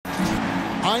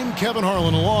I'm Kevin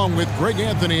Harlan, along with Greg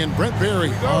Anthony and Brent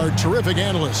Barry, our terrific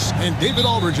analysts, and David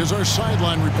Aldridge is our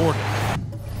sideline reporter.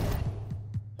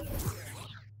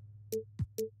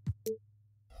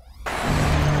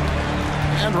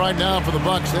 And right now for the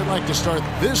Bucks, they'd like to start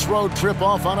this road trip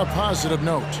off on a positive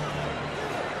note.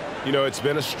 You know, it's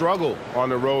been a struggle on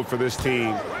the road for this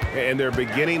team, and they're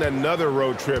beginning another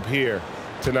road trip here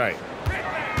tonight.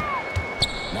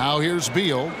 Now here's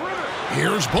Beal.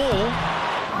 Here's Bull.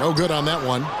 No good on that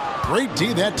one. Great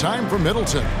D that time for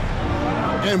Middleton.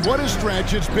 And what a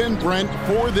stretch it's been, Brent,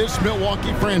 for this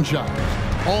Milwaukee franchise.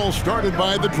 All started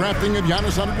by the drafting of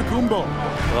Giannis Antetokounmpo.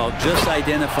 Well, just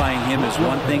identifying him is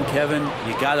one thing, Kevin.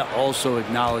 You got to also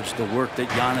acknowledge the work that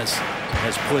Giannis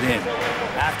has put in.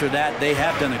 After that, they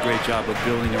have done a great job of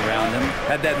building around him.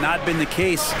 Had that not been the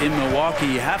case in Milwaukee,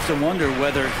 you have to wonder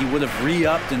whether he would have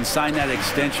re-upped and signed that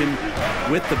extension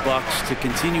with the Bucks to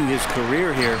continue his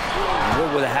career here, and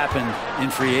what would have happened in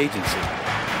free agency.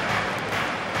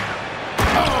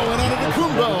 Oh, and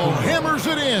Antetokounmpo hammers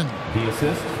it in. The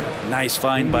assist. Nice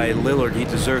find by Lillard. He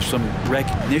deserves some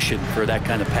recognition for that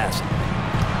kind of passing.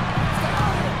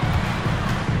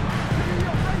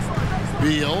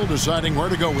 Beal deciding where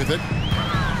to go with it.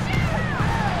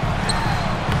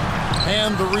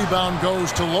 And the rebound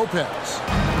goes to Lopez.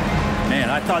 Man,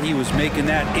 I thought he was making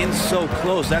that in so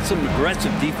close. That's some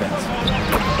aggressive defense.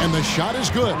 And the shot is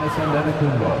good.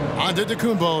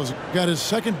 Antetokounmpo's got his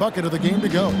second bucket of the game to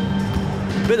go.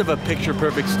 Bit of a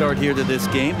picture-perfect start here to this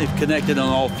game. They've connected on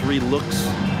all three looks.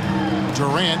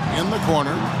 Durant in the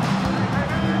corner.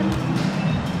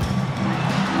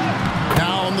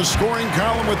 Now in the scoring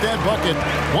column with that bucket.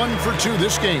 1 for 2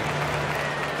 this game.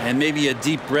 And maybe a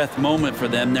deep breath moment for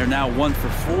them. They're now 1 for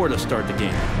 4 to start the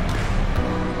game.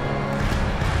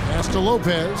 Pass to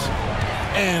Lopez.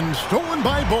 And stolen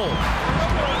by Bull.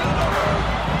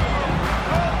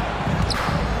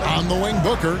 On the wing,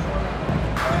 Booker.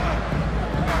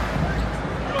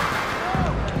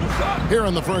 Here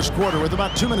in the first quarter with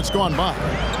about 2 minutes gone by.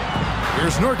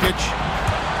 Here's Nurkic.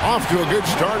 Off to a good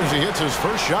start as he hits his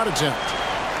first shot attempt.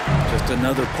 Just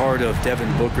another part of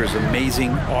Devin Booker's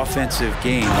amazing offensive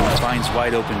game. He finds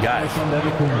wide open guys.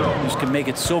 This can make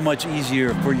it so much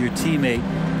easier for your teammate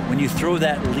when you throw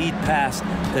that lead pass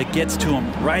that gets to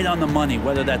him right on the money,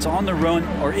 whether that's on the run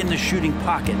or in the shooting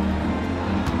pocket.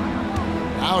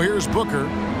 Now here's Booker.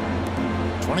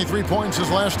 23 points his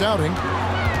last outing.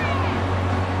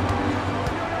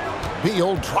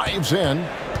 Beal drives in.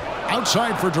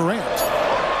 Outside for Durant.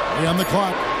 3 on the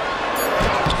clock.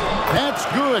 That's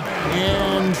good.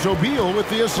 And so Beal with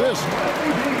the assist.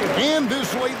 And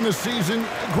this late in the season,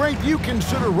 Greg, you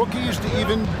consider rookies to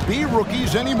even be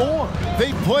rookies anymore.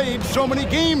 They've played so many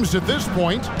games at this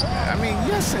point. I mean,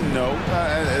 yes and no.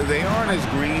 They aren't as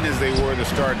green as they were to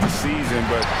start the season,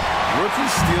 but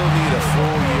rookies still need a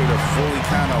full year to fully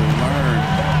kind of learn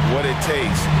what it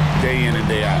takes day in and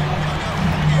day out.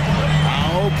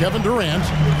 Now Kevin Durant.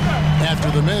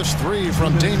 After the missed 3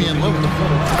 from Damian Lillard.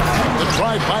 The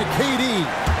drive by KD.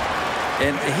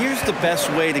 And here's the best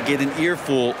way to get an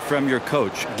earful from your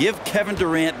coach. Give Kevin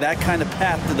Durant that kind of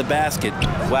path to the basket.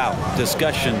 Wow,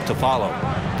 discussion to follow.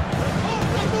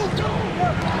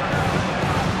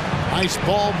 Nice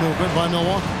ball movement by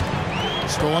Milwaukee.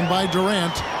 Stolen by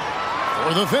Durant.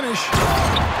 For the finish.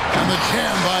 And the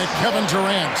jam by Kevin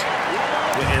Durant.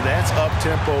 And that's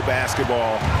up-tempo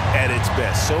basketball at its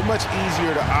best. So much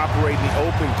easier to operate in the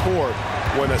open court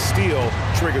when a steal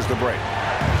triggers the break.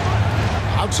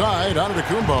 Outside,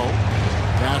 Antetokounmpo.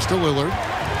 Pass to Lillard.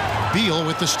 Beal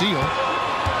with the steal.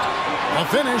 A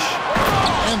finish.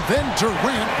 And then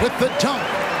Durant with the dunk.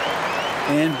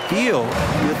 And Beal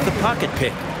with the pocket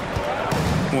pick.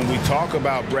 When we talk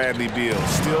about Bradley Beal,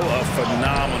 still a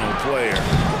phenomenal player,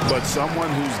 but someone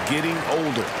who's getting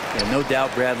older. And no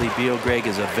doubt Bradley Beal, Greg,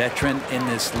 is a veteran in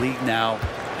this league now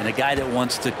and a guy that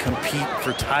wants to compete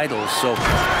for titles. So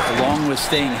along with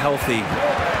staying healthy,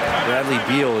 Bradley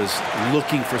Beal is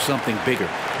looking for something bigger.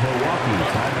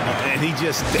 And he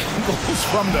just dangles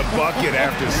from the bucket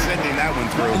after sending that one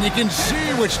through. And you can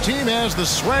see which team has the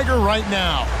swagger right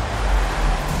now.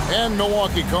 And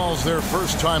Milwaukee calls their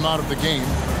first time out of the game.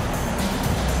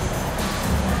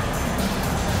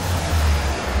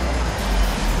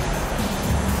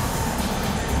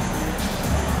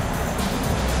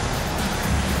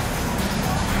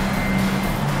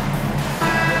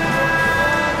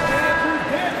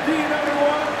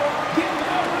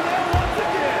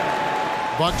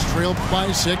 Bucks trailed by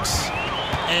 6.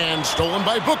 And stolen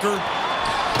by Booker.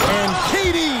 And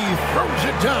KD throws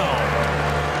it down.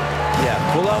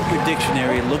 Yeah, pull out your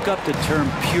dictionary, look up the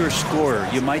term pure scorer.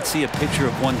 You might see a picture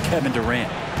of one Kevin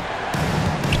Durant.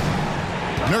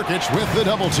 Nurkic with the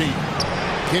double team.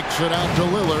 Kicks it out to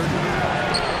Lillard.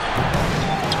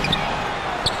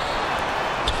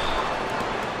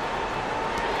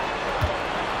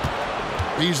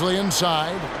 Beasley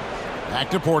inside. Back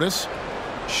to Portis.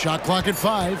 Shot clock at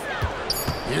 5.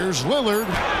 Here's Lillard.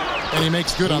 And he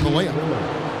makes good on the layup.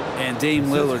 And Dame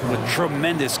Lillard with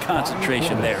tremendous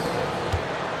concentration there.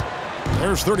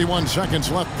 There's 31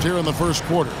 seconds left here in the first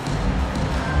quarter.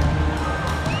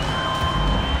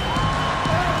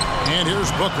 And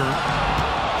here's Booker.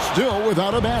 Still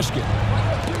without a basket.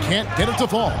 Can't get it to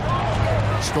fall.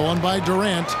 Stolen by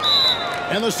Durant.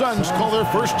 And the Suns call their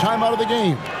first time out of the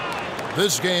game.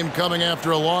 This game coming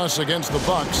after a loss against the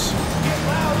Bucks.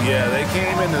 Yeah, they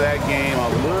came into that game a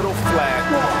little flat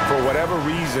for whatever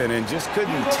reason and just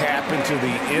couldn't tap into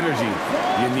the energy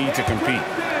you need to compete.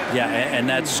 Yeah, and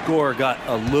that score got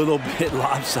a little bit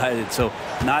lopsided, so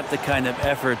not the kind of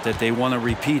effort that they want to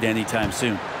repeat anytime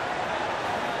soon.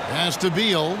 Pass to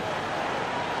Beal.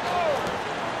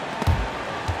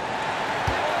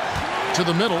 To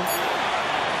the middle.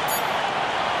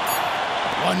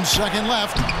 1 second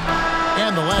left.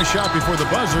 And the last shot before the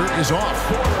buzzer is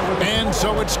off. And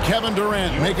so it's Kevin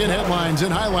Durant making headlines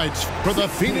and highlights for the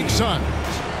Phoenix Suns.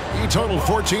 He totaled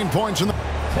 14 points in the...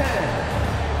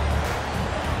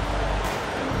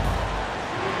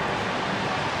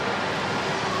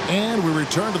 And we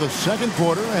return to the second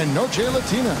quarter, and Noche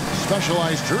Latina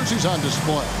specialized jerseys on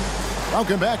display.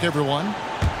 Welcome back, everyone.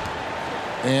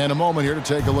 And a moment here to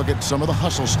take a look at some of the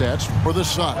hustle stats for the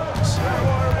Suns.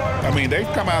 I mean, they've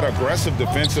come out aggressive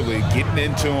defensively, getting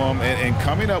into them and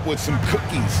coming up with some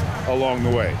cookies along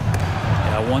the way.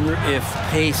 Yeah, I wonder if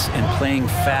pace and playing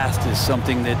fast is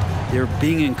something that they're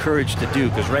being encouraged to do,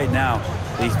 because right now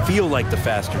they feel like the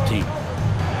faster team.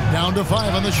 Down to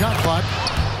 5 on the shot clock.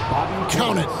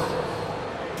 Count it.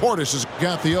 Portis has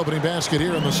got the opening basket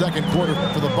here in the second quarter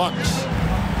for the Bucks.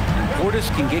 Portis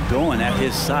can get going at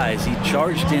his size. He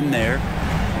charged in there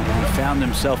and he found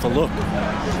himself a look.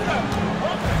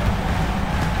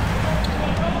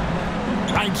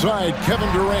 Right side, Kevin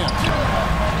Durant.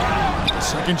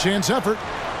 Second chance effort.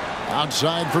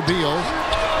 Outside for Beal.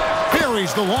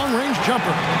 Buries the long-range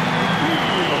jumper.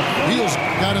 Beal's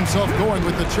got himself going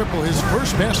with the triple, his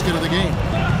first basket of the game.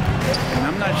 And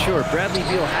I'm not sure. Bradley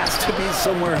Beal has to be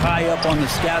somewhere high up on the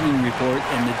scouting report,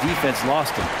 and the defense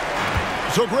lost him.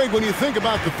 So, Greg, when you think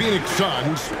about the Phoenix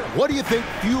Suns, what do you think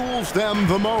fuels them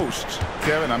the most?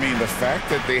 Kevin, I mean, the fact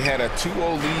that they had a 2-0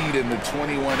 lead in the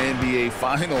 21 NBA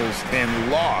Finals and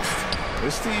lost.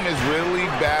 This team is really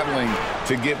battling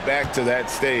to get back to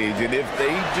that stage, and if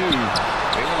they do,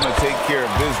 they want to take care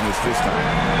of business this time.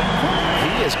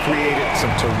 He has created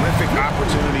some terrific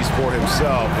opportunities for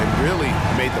himself and really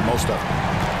made the most of them.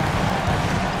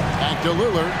 Back to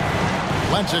Lillard.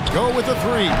 Lets it go with a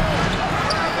 3.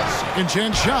 Second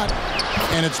chance shot,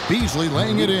 and it's Beasley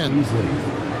laying it in.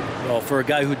 Well, for a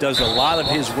guy who does a lot of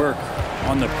his work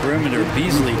on the perimeter,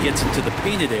 Beasley gets into the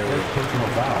painted area.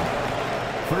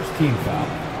 First team foul.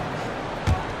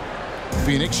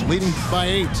 Phoenix leading by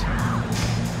 8.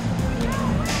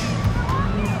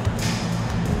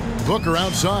 Booker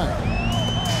outside.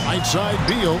 Right side,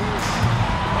 Beal.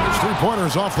 His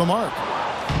 3-pointers off the mark.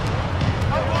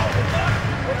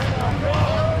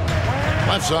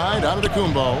 Left side, out of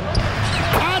Antetokounmpo.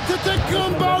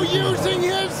 Antetokounmpo using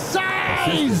his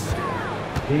size!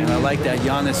 And I like that.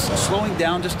 Giannis slowing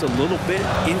down just a little bit,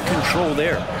 in control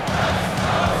there.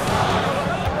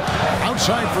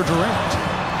 Outside for Durant.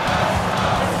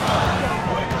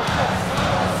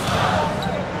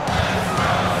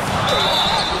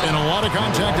 And a lot of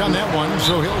contact on that one,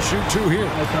 so he'll shoot 2 here.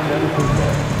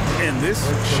 And this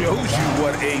shows you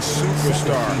what a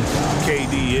superstar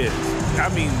KD is. I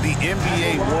mean, the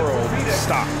NBA world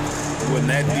stopped when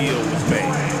that deal was made.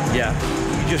 Yeah,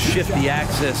 you just shift the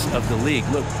axis of the league.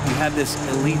 Look, you have this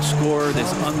elite scorer,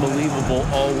 this unbelievable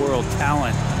all-world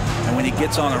talent, and when he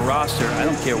gets on a roster, I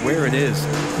don't care where it is,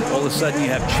 all of a sudden you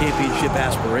have championship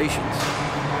aspirations.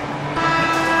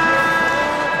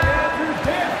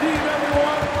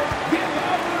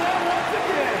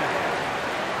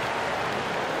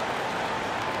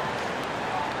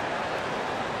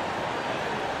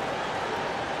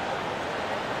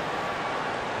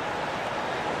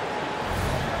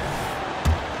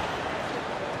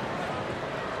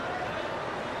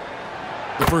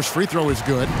 The first free throw is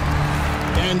good.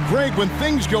 And Greg, when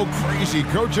things go crazy,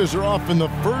 coaches are often the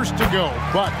first to go.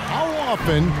 But how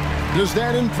often does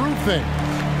that improve things?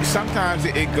 Sometimes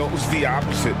it goes the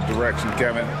opposite direction,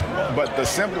 Kevin. But the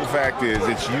simple fact is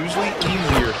it's usually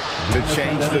easier to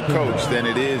change the coach than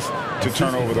it is to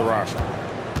turn over the roster.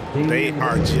 They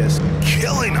are just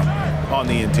killing them on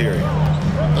the interior.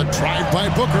 The drive by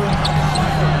Booker.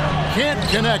 Can't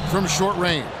connect from short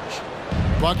range.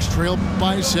 Bucks trail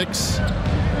by 6.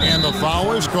 And the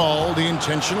foul is called. He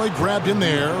intentionally grabbed him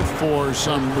there for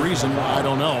some reason. I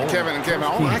don't know. Kevin,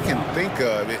 all I can think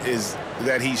of is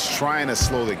that he's trying to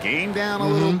slow the game down a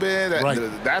little bit. Right.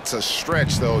 That's a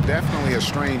stretch, though. Definitely a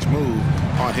strange move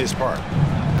on his part.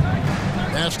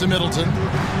 Pass to Middleton.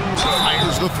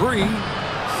 Fires the 3.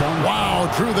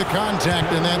 Wow, drew the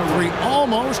contact, and that 3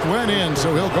 almost went in.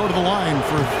 So he'll go to the line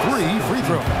for 3 free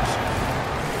throws.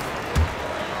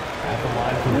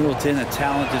 Middleton, a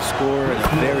talented scorer and a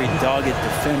very dogged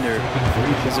defender.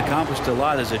 He's accomplished a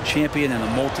lot as a champion and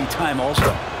a multi-time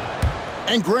All-Star.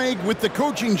 And Greg, with the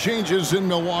coaching changes in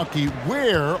Milwaukee,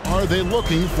 where are they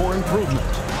looking for improvement?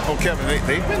 Oh, Kevin,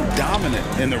 they've been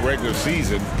dominant in the regular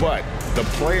season, but the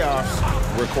playoffs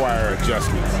require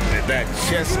adjustments. That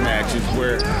chess match is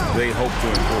where they hope to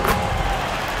improve.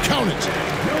 Count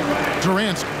it.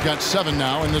 Durant's got 7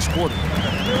 now in this quarter.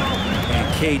 And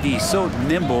KD, so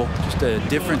nimble, just a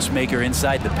difference maker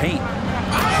inside the paint.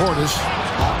 Portis.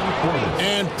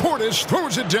 And Portis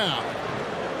throws it down.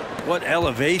 What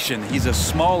elevation. He's a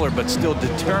smaller but still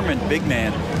determined big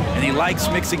man, and he likes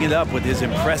mixing it up with his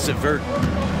impressive vert.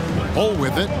 Bull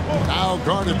with it. Now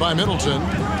guarded by Middleton.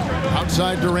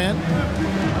 Outside Durant.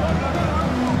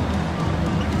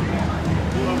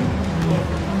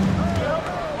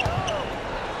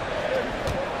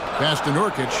 Pass to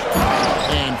Nurkic.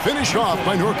 And finish off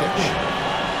by Nurkic.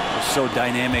 So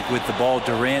dynamic with the ball.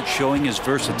 Durant showing his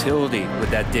versatility with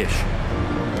that dish.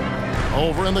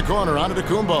 Over in the corner,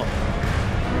 Antetokounmpo.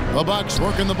 The Bucks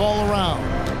working the ball around.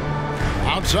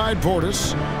 Outside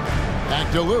Portis.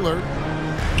 Back to Lillard.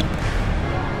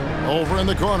 Over in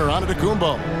the corner,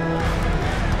 Antetokounmpo.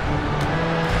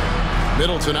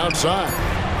 Middleton outside.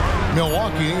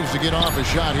 Milwaukee needs to get off a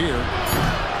shot here.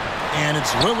 And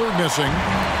it's Lillard missing.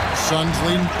 Suns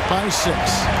lead by 6.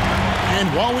 And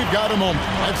while we've got a moment,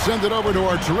 let's send it over to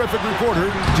our terrific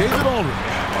reporter, David Aldridge.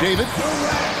 David?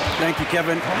 Thank you,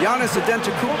 Kevin. Giannis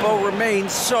Antetokounmpo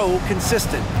remains so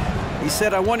consistent. He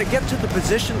said, I want to get to the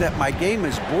position that my game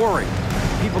is boring.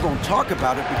 People don't talk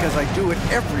about it because I do it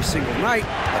every single night,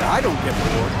 but I don't get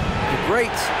bored. The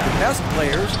greats, the best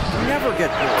players, never get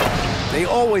bored. They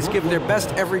always give their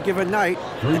best every given night,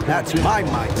 and that's my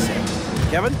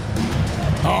mindset. Kevin?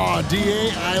 Oh,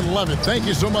 D.A., I love it. Thank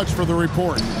you so much for the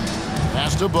report.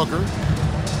 Pass to Booker.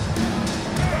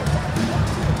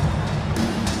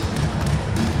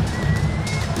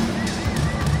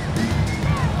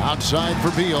 Outside for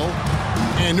Beal.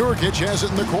 And Nurkic has it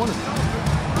in the corner.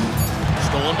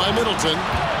 Stolen by Middleton.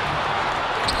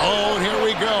 Oh, and here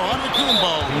we go.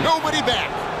 Antetokounmpo. Nobody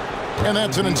back. And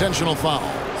that's an intentional foul.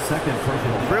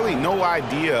 Really no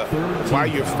idea why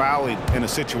you're fouling in a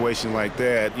situation like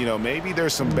that. You know, maybe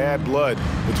there's some bad blood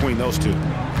between those two.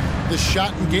 The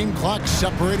shot and game clock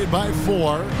separated by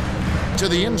 4 to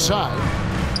the inside.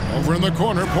 Over in the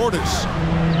corner, Portis.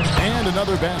 And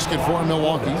another basket for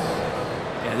Milwaukee.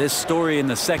 Yeah, this story in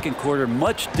the second quarter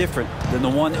much different than the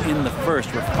one in the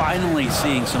first. We're finally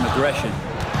seeing some aggression.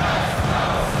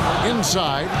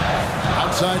 Inside.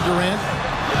 Outside Durant.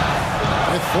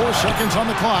 With 4 seconds on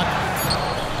the clock.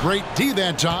 Great D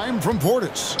that time from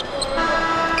Portis. Oh,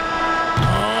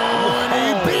 and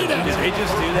he beat it. Did they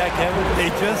just do that, Kevin? They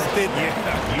just did.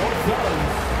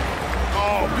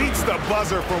 Oh, beats the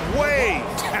buzzer from way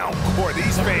down court.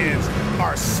 These fans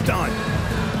are stunned.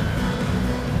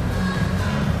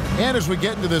 And as we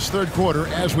get into this third quarter,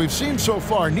 as we've seen so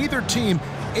far, neither team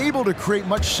able to create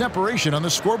much separation on the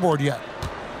scoreboard yet.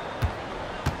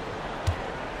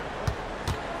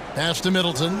 Pass to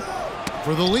Middleton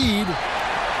for the lead.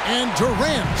 And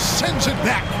Durant sends it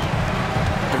back.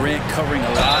 Durant covering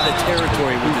a lot of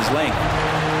territory with his length.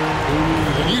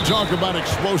 And you talk about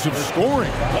explosive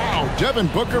scoring. Wow, Devin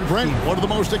Booker, Brent, one of the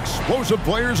most explosive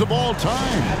players of all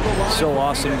time. So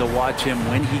awesome to watch him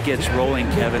when he gets rolling,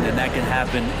 Kevin, and that can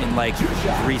happen in like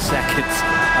 3 seconds.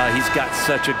 He's got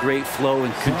such a great flow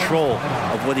and control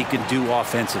of what he can do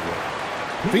offensively.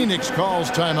 Phoenix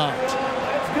calls timeout.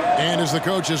 And as the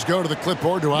coaches go to the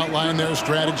clipboard to outline their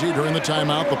strategy during the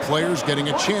timeout, the players getting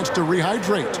a chance to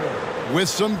rehydrate with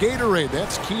some Gatorade.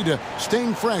 That's key to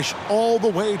staying fresh all the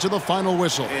way to the final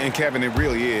whistle. And Kevin, it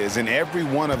really is. And every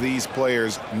one of these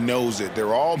players knows it.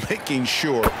 They're all making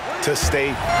sure to stay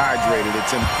hydrated.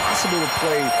 It's impossible to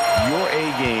play your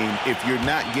A game if you're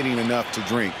not getting enough to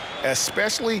drink,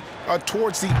 especially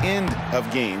towards the end of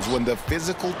games when the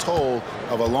physical toll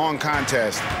of a long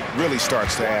contest really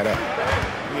starts to add up.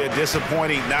 Yeah,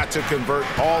 disappointing not to convert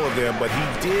all of them, but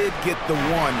he did get the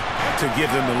one to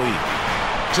give them the lead.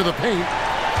 To the paint.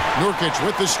 Nurkic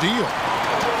with the steal.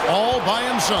 all by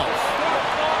himself.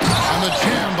 And the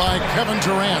jam by Kevin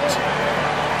Durant.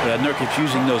 Nurkic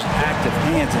using those active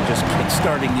hands and just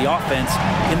kick-starting the offense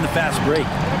in the fast break.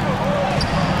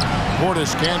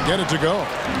 Portis can't get it to go.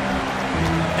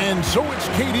 And so it's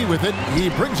KD with it. He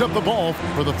brings up the ball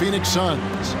for the Phoenix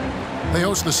Suns. They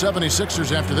host the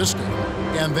 76ers after this game,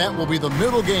 and that will be the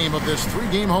middle game of this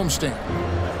 3-game homestand.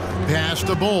 Pass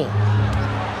to Bull.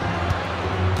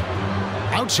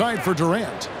 Outside for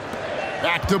Durant.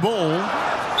 Back to Bull.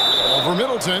 Over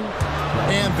Middleton.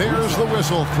 And there's the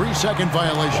whistle. 3-second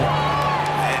violation.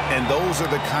 And those are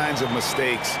the kinds of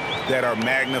mistakes that are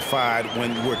magnified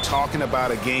when we're talking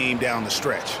about a game down the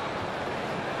stretch.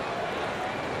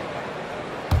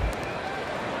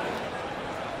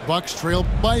 Bucks trail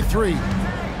by 3.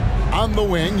 On the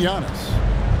wing, Giannis.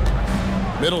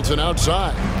 Middleton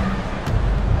outside.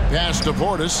 Pass to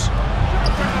Portis.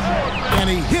 And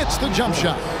he hits the jump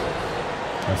shot.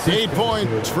 8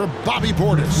 points for Bobby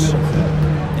Portis.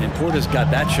 And Portis got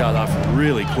that shot off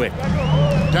really quick.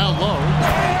 Down low.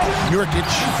 Nurkic.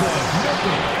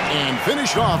 And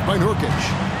finished off by Nurkic.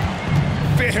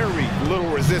 Very little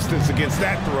resistance against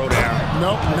that throwdown.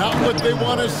 Nope, not what they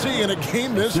want to see in a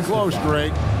game this close,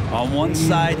 Greg. On one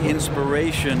side,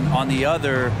 inspiration. On the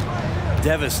other,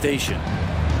 devastation.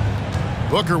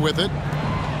 Booker with it.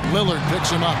 Lillard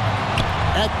picks him up.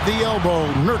 At the elbow,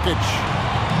 Nurkic.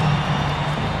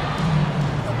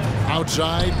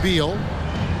 Outside, Beal.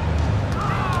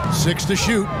 6 to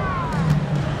shoot.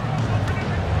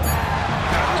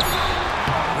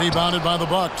 Rebounded by the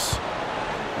Bucks.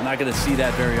 We're not going to see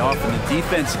that very often. The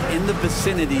defense in the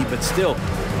vicinity, but still,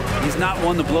 he's not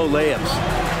one to blow layups.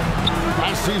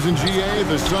 Last season, GA,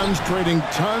 the Suns trading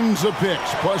tons of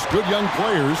picks, plus good young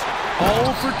players,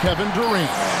 all for Kevin Durant.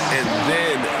 And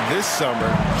then this summer,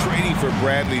 trading for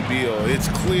Bradley Beal. It's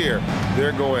clear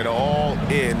they're going all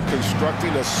in,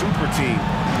 constructing a super team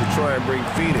to try and bring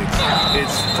Phoenix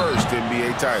its first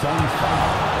NBA title.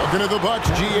 Looking at the Bucks,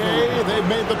 GA, they've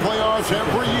made the playoffs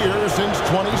every year since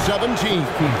 2017.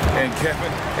 And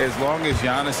Kevin, as long as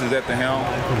Giannis is at the helm,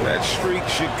 that streak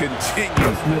should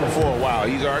continue for a while.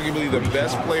 He's arguably the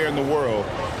best player in the world.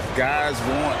 Guys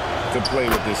want to play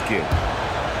with this kid.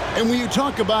 And when you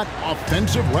talk about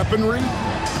offensive weaponry,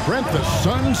 Brent, the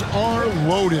Suns are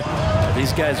loaded.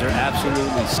 These guys are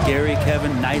absolutely scary,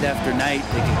 Kevin. Night after night,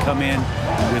 they can come in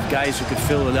with guys who can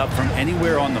fill it up from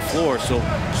anywhere on the floor. So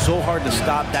hard to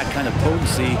stop that kind of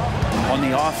potency on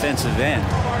the offensive end.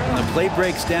 When the play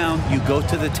breaks down, you go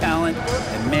to the talent,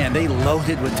 and man, they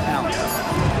loaded with talent.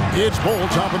 It's Bull,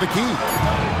 top of the key.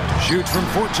 Shoots from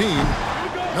 14.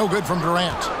 No good from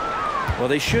Durant. Well,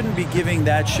 they shouldn't be giving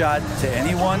that shot to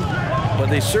anyone, but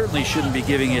they certainly shouldn't be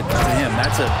giving it to him.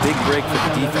 That's a big break for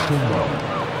the defense.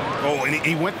 Oh, and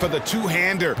he went for the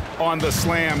two-hander on the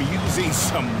slam, using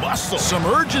some muscle. Some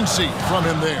urgency from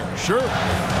him there, sure.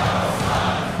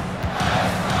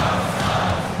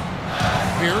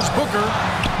 Here's Booker.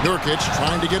 Nurkic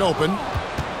trying to get open.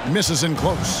 Misses in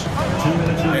close.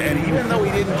 And even though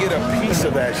he didn't get a piece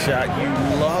of that shot, you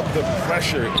love the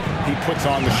pressure he puts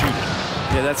on the shooter.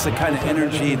 Yeah, that's the kind of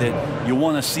energy that you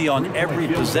want to see on every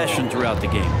possession throughout the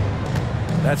game.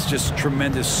 That's just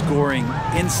tremendous scoring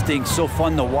instinct. So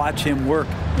fun to watch him work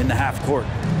in the half court.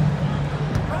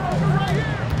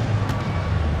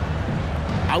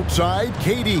 Outside,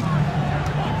 KD.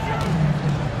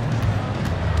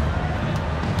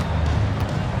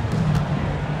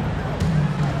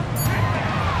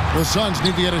 The Suns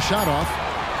need to get a shot off.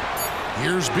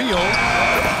 Here's Beal.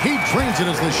 He drains it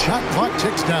as the shot clock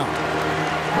ticks down.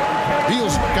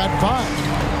 Beal's got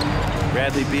 5.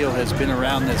 Bradley Beal has been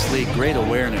around this league. Great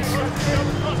awareness.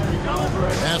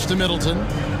 Pass to Middleton.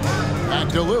 Back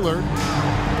to Lillard.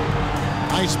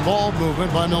 Nice ball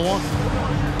movement by Milwaukee.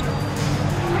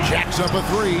 Jacks up a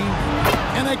 3.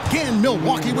 And again,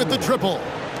 Milwaukee with the triple.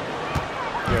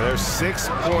 Yeah, there's 6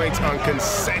 points on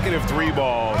consecutive 3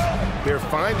 balls. They're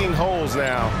finding holes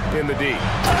now in the D.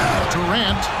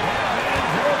 Durant.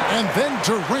 And then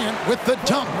Durant with the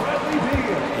dunk.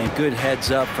 A good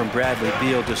heads up from Bradley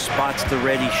Beal, just spots the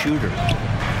ready shooter.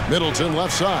 Middleton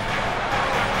left side.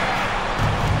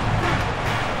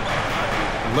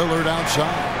 Lillard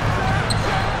outside.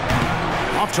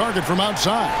 Off target from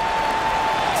outside.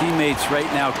 Teammates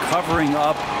right now covering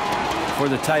up for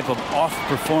the type of off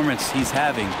performance he's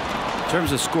having. In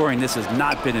terms of scoring, this has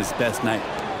not been his best night.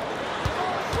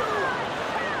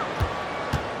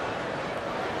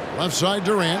 Left side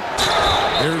Durant.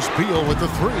 There's Beal with the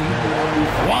 3.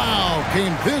 Wow,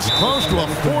 came this close to a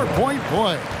 4-point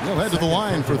play. He'll head to the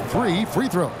line for 3 free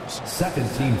throws. Second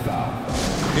team foul.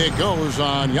 It goes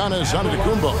on Giannis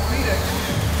Antetokounmpo.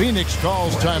 Phoenix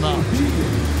calls timeout.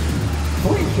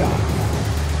 shot.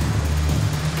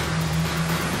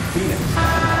 Phoenix.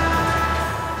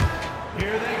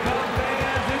 Here they come,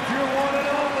 fans. It's your one and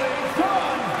only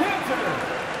Sons Dancers.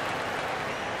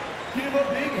 Give a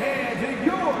big hand to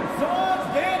your Sons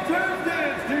Dancers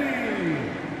dance team.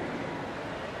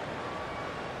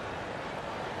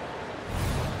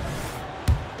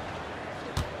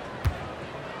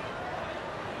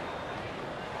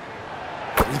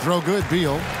 We throw good,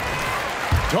 Beal.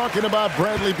 Talking about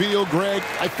Bradley Beal, Greg,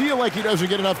 I feel like he doesn't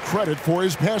get enough credit for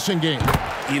his passing game.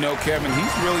 You know, Kevin,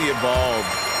 he's really evolved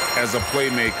as a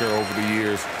playmaker over the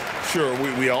years. Sure,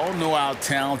 we all know how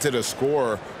talented a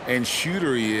scorer and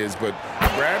shooter he is, but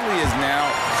Bradley is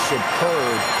now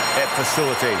superb at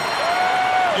facilitating.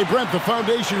 Hey, Brent, the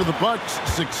foundation of the Bucks'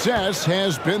 success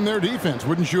has been their defense.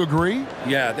 Wouldn't you agree?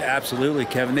 Yeah, absolutely,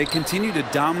 Kevin. They continue to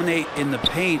dominate in the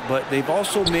paint, but they've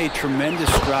also made tremendous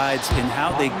strides in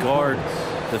how they guard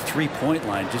the three-point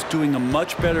line, just doing a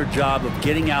much better job of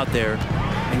getting out there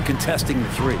and contesting the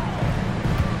three.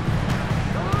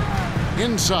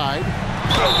 Inside.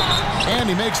 And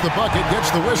he makes the bucket,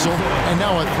 gets the whistle, and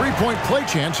now a three-point play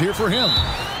chance here for him.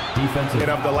 And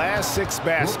of the last 6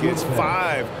 baskets,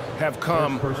 5 have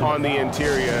come on the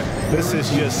interior. This is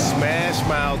just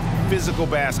smash-mouth physical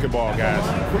basketball, guys.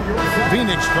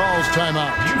 Phoenix calls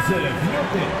timeout. You said it.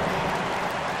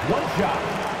 One shot.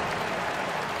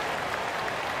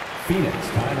 Phoenix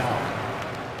timeout.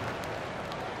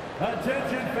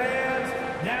 Attention, fans.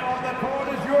 Now on the court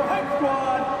is your hype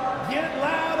squad. Get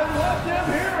loud and let them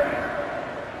hear it.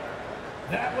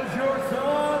 That was your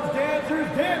Sons Dancers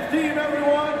dance team,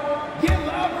 everyone. Get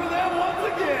loud for them once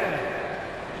again.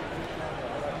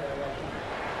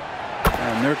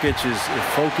 Nurkic is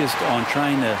focused on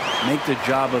trying to make the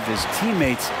job of his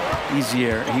teammates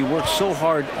easier. He works so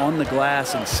hard on the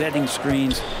glass and setting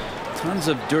screens. Tons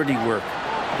of dirty work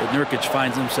that Nurkic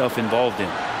finds himself involved in.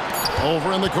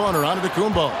 Over in the corner,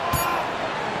 Antetokounmpo.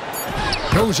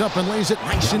 Goes up and lays it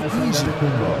nice and easy.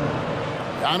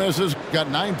 Giannis has got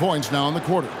 9 points now in the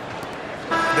quarter.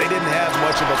 They didn't have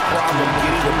much of a problem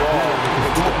getting the ball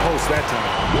into the post that time.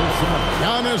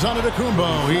 Giannis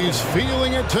Antetokounmpo, he's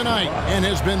feeling it tonight and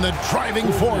has been the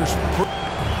driving force.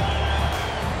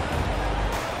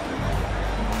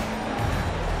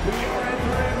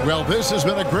 Well, this has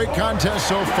been a great contest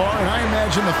so far, and I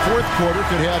imagine the fourth quarter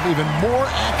could have even more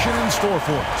action in store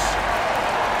for us.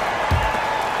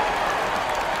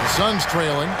 The Suns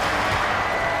trailing.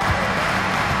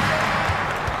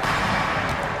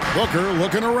 Booker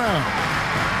looking around.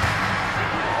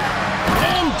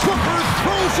 And Booker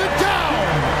throws it down.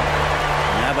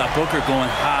 And how about Booker going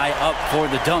high up for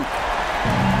the dunk?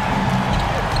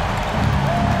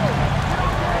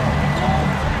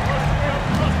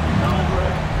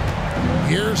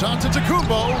 Here's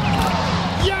Antetokounmpo.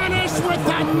 Giannis with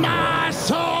the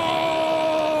muscle.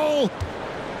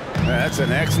 That's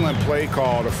an excellent play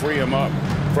call to free him up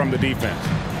from the defense.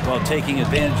 Well, taking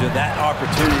advantage of that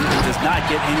opportunity, he does not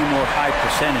get any more high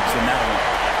percentage than that one.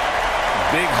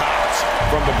 Big hops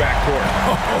from the backcourt.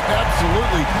 Oh,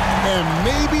 absolutely. And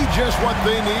maybe just what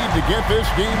they need to get this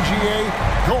game, GA,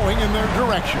 going in their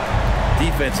direction.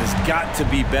 Defense has got to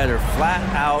be better. Flat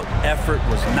out effort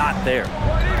was not there.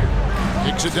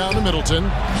 Kicks it down to Middleton.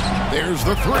 There's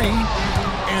the three.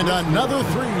 And another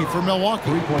three for Milwaukee.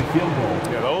 3-point field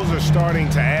goal. Yeah, those are starting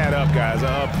to add up, guys.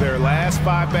 Of their last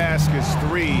 5 baskets,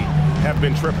 3 have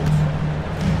been triples.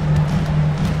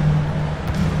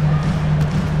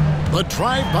 The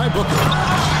drive by Booker.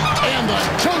 And the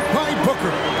dunk by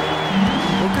Booker.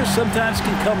 Booker sometimes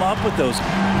can come up with those. He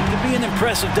can be an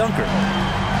impressive dunker.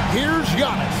 Here's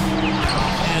Giannis.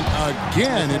 And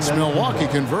again, it's Milwaukee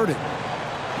converting.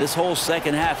 This whole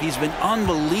second half, he's been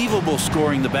unbelievable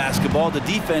scoring the basketball. The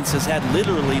defense has had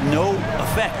literally no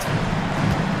effect.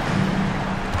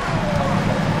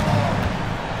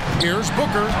 Here's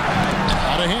Booker.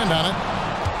 Got a hand on it.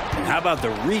 And how about the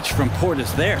reach from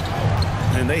Portis there?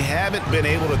 And they haven't been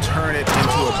able to turn it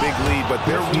into a big lead, but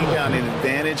their rebounding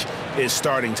advantage is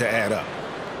starting to add up.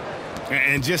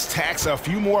 And just tacks a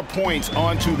few more points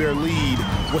onto their lead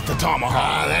with the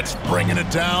tomahawk. That's bringing it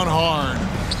down hard.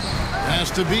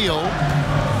 Pass to Beal.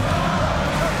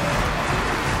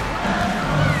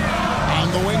 On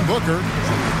the wing, Booker.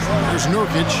 There's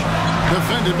Nurkic,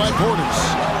 defended by Portis.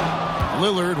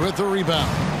 Lillard with the rebound.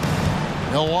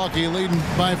 Milwaukee leading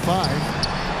by 5.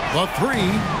 The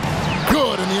three,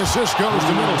 good, and the assist goes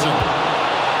to Middleton.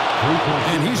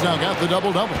 And he's now got the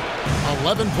double-double.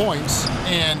 11 points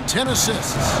and 10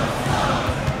 assists.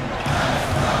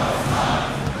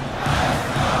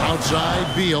 Outside,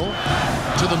 Beal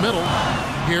to the middle.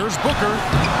 Here's Booker,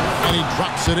 and he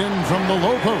drops it in from the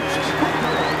low post.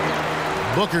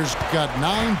 Booker's got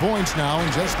 9 points now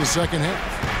in just the second half.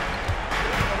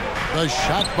 The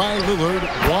shot by Lillard,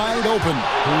 wide open.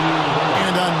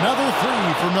 And another three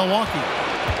for Milwaukee.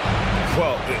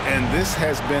 Well, and this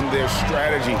has been their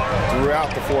strategy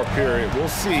throughout the fourth period. We'll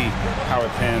see how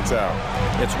it pans out.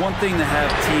 It's one thing to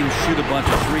have teams shoot a bunch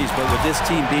of threes, but with this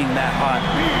team being that hot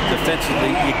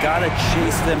defensively, you got to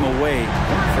chase them away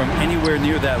from anywhere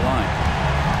near that line.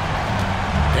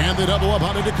 And the double up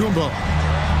on Antetokounmpo.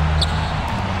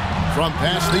 From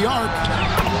past the arc.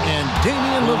 And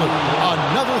Damian Lillard,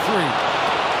 another three.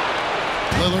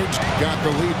 Lillard's got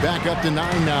the lead back up to 9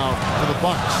 now for the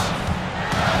Bucks.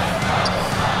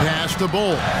 Pass to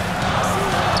Bull.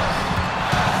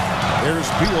 There's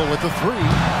Beal with the three.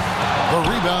 The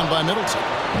rebound by Middleton.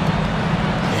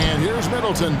 And here's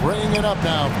Middleton bringing it up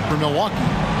now for Milwaukee.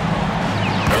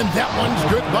 And that one's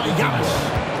good by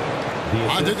Giannis.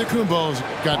 Antetokounmpo's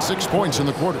got 6 points in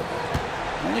the quarter.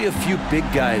 Only a few big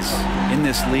guys in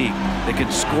this league that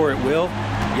can score at will.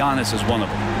 Giannis is one of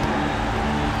them.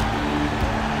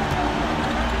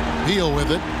 Beal with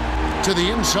it to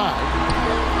the inside.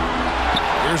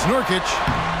 Here's Nurkic.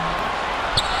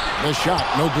 The shot,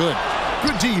 no good.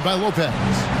 Good D by Lopez.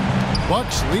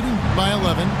 Bucks leading by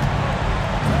 11.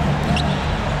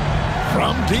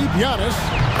 From deep, Giannis.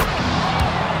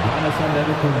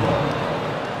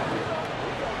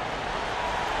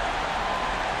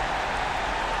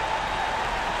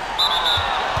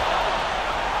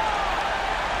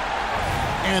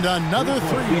 And another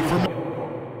three from